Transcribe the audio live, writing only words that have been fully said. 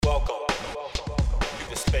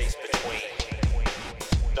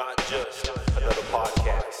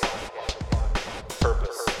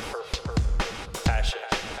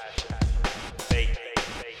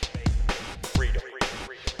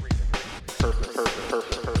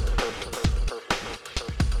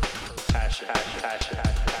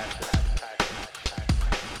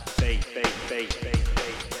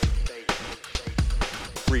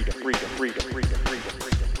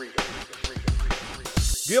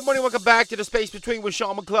Good morning, welcome back to The Space Between with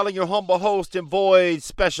Sean McClellan, your humble host and void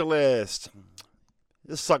specialist.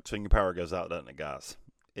 This sucks when your power goes out, doesn't it, guys?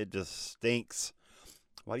 It just stinks.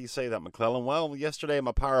 Why do you say that, McClellan? Well, yesterday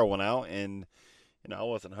my power went out and, I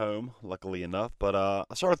wasn't home, luckily enough, but I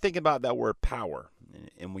started thinking about that word power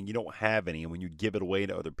and when you don't have any and when you give it away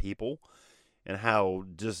to other people and how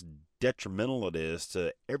just detrimental it is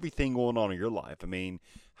to everything going on in your life. I mean,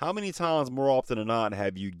 how many times more often than not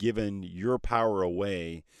have you given your power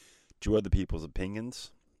away to other people's opinions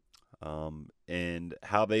and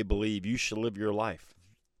how they believe you should live your life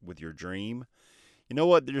with your dream? You know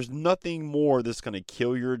what? There's nothing more that's going to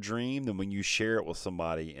kill your dream than when you share it with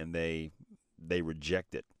somebody and they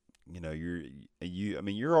reject it.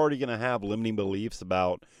 You're already going to have limiting beliefs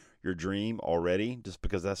about your dream already, just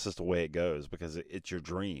because that's just the way it goes, because it's your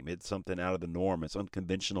dream. It's something out of the norm. It's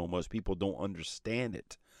unconventional. Most people don't understand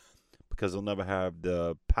it because they'll never have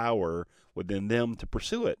the power within them to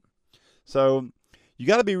pursue it. So you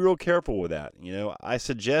got to be real careful with that. I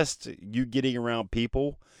suggest you getting around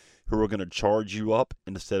people who are going to charge you up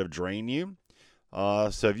instead of drain you.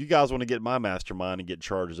 So if you guys want to get my mastermind and get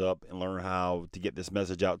charged up and learn how to get this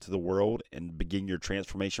message out to the world and begin your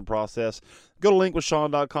transformation process, go to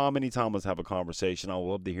linkwithsean.com anytime. Let's have a conversation. I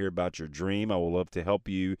would love to hear about your dream. I would love to help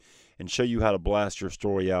you and show you how to blast your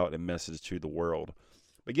story out and message to the world.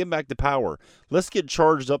 But getting back to power, let's get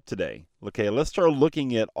charged up today. Okay, let's start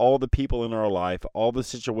looking at all the people in our life, all the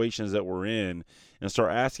situations that we're in, and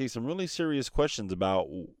start asking some really serious questions about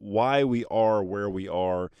why we are where we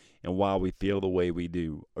are and why we feel the way we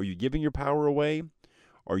do. Are you giving your power away?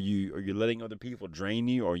 Are you letting other people drain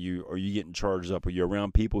you? Are you getting charged up? Are you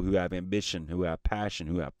around people who have ambition, who have passion,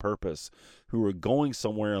 who have purpose, who are going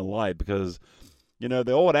somewhere in life? Because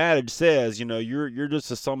the old adage says, you're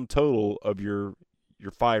just a sum total of your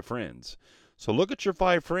 5 friends. So look at your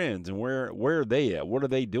 5 friends and where are they at? What are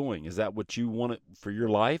they doing? Is that what you want for your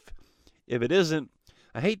life? If it isn't,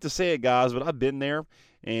 I hate to say it, guys, but I've been there.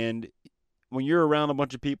 And when you're around a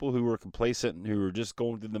bunch of people who are complacent and who are just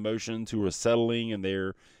going through the motions, who are settling and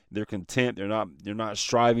they're content, they're not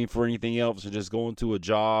striving for anything else, they're just going to a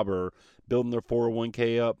job or building their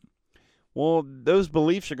 401k up. Well, those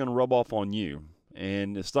beliefs are going to rub off on you.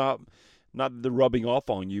 And it's not the rubbing off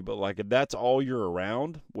on you, but like if that's all you're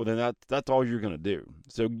around, well then that's all you're going to do.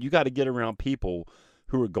 So you got to get around people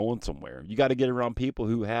who are going somewhere. You got to get around people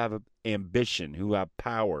who have ambition, who have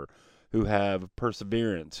power, who have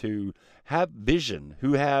perseverance, who have vision,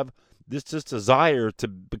 who have this desire to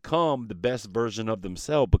become the best version of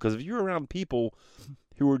themselves. Because if you're around people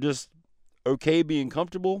who are just okay being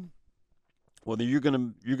comfortable, well, then you're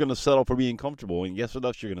gonna settle for being comfortable, and guess what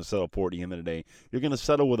else you're gonna settle for at the end of the day? You're gonna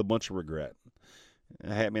settle with a bunch of regret.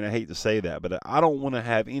 I mean, I hate to say that, but I don't want to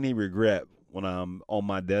have any regret when I'm on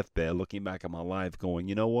my deathbed, looking back at my life, going,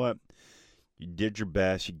 you know what? You did your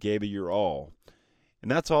best, you gave it your all,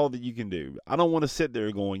 and that's all that you can do. I don't want to sit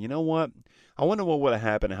there going, you know what? I wonder what would have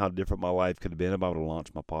happened and how different my life could have been if I would have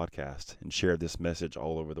launched my podcast and shared this message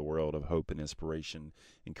all over the world of hope and inspiration,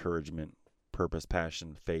 encouragement, purpose,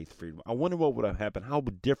 passion, faith, freedom. I wonder what would have happened. How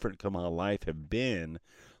different could my life have been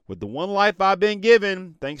with the one life I've been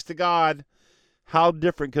given, thanks to God? How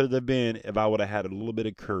different could it have been if I would have had a little bit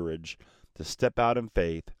of courage to step out in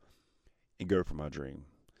faith and go for my dream?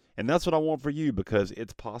 And that's what I want for you, because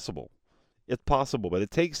it's possible. It's possible, but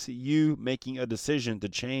it takes you making a decision to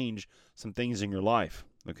change some things in your life,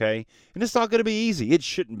 okay? And it's not going to be easy. It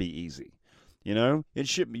shouldn't be easy. It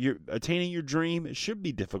should be, you're attaining your dream. It should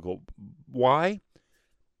be difficult. Why?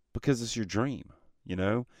 Because it's your dream.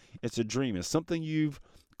 It's a dream. It's something you've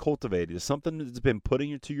cultivated. It's something that's been put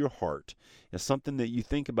into your heart. It's something that you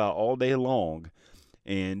think about all day long,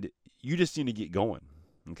 and you just need to get going.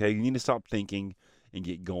 Okay, you need to stop thinking and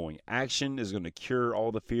get going. Action is going to cure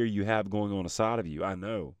all the fear you have going on inside of you. I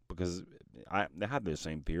know, because I have those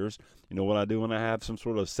same fears. You know what I do when I have some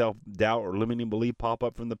sort of self-doubt or limiting belief pop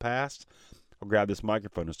up from the past? I'll grab this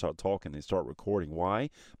microphone and start talking and start recording.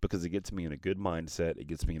 Why? Because it gets me in a good mindset. It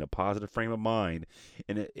gets me in a positive frame of mind,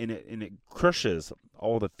 and it crushes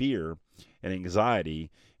all the fear and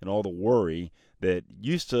anxiety and all the worry that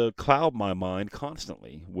used to cloud my mind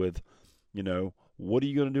constantly with, what are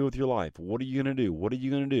you going to do with your life? What are you going to do? What are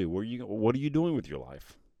you going to do? What are you doing with your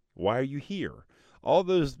life? Why are you here? All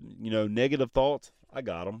those, negative thoughts, I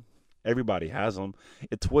got them. Everybody has them.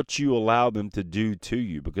 It's what you allow them to do to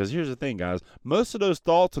you. Because here's the thing, guys. Most of those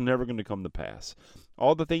thoughts are never going to come to pass.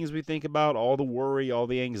 All the things we think about, all the worry, all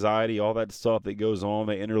the anxiety, all that stuff that goes on,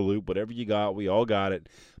 the inner loop, whatever you got, we all got it.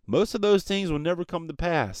 Most of those things will never come to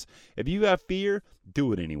pass. If you have fear,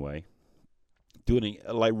 do it anyway.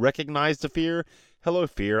 Recognize the fear. Hello,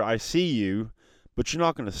 fear. I see you, but you're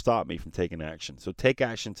not going to stop me from taking action. So take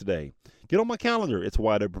action today. Get on my calendar. It's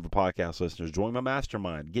wide open for podcast listeners. Join my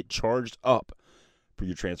mastermind. Get charged up for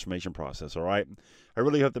your transformation process, all right? I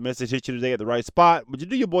really hope the message hit you today at the right spot. Would you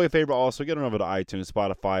do your boy a favor also? Get on over to iTunes,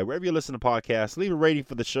 Spotify, wherever you listen to podcasts. Leave a rating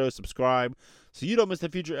for the show. Subscribe so you don't miss a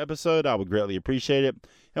future episode. I would greatly appreciate it.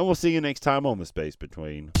 And we'll see you next time on The Space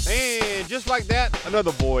Between. And just like that,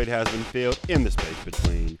 another void has been filled in the space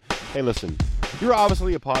between. Hey, listen, you're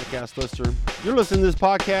obviously a podcast listener. You're listening to this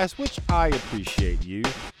podcast, which I appreciate you.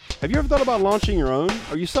 Have you ever thought about launching your own?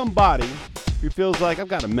 Are you somebody who feels like I've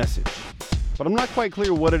got a message, but I'm not quite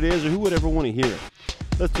clear what it is or who would ever want to hear it?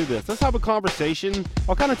 Let's do this. Let's have a conversation.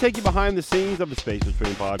 I'll kind of take you behind the scenes of the Space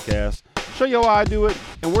Between podcast, show you how I do it,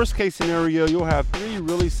 and worst case scenario, you'll have 3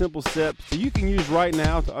 really simple steps that you can use right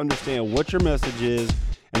now to understand what your message is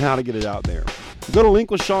and how to get it out there. Go to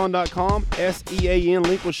linkwithsean.com, SEAN,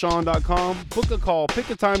 linkwithsean.com, book a call, pick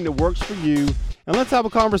a time that works for you, and let's have a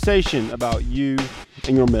conversation about you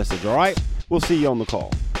and your message, all right? We'll see you on the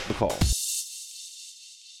call.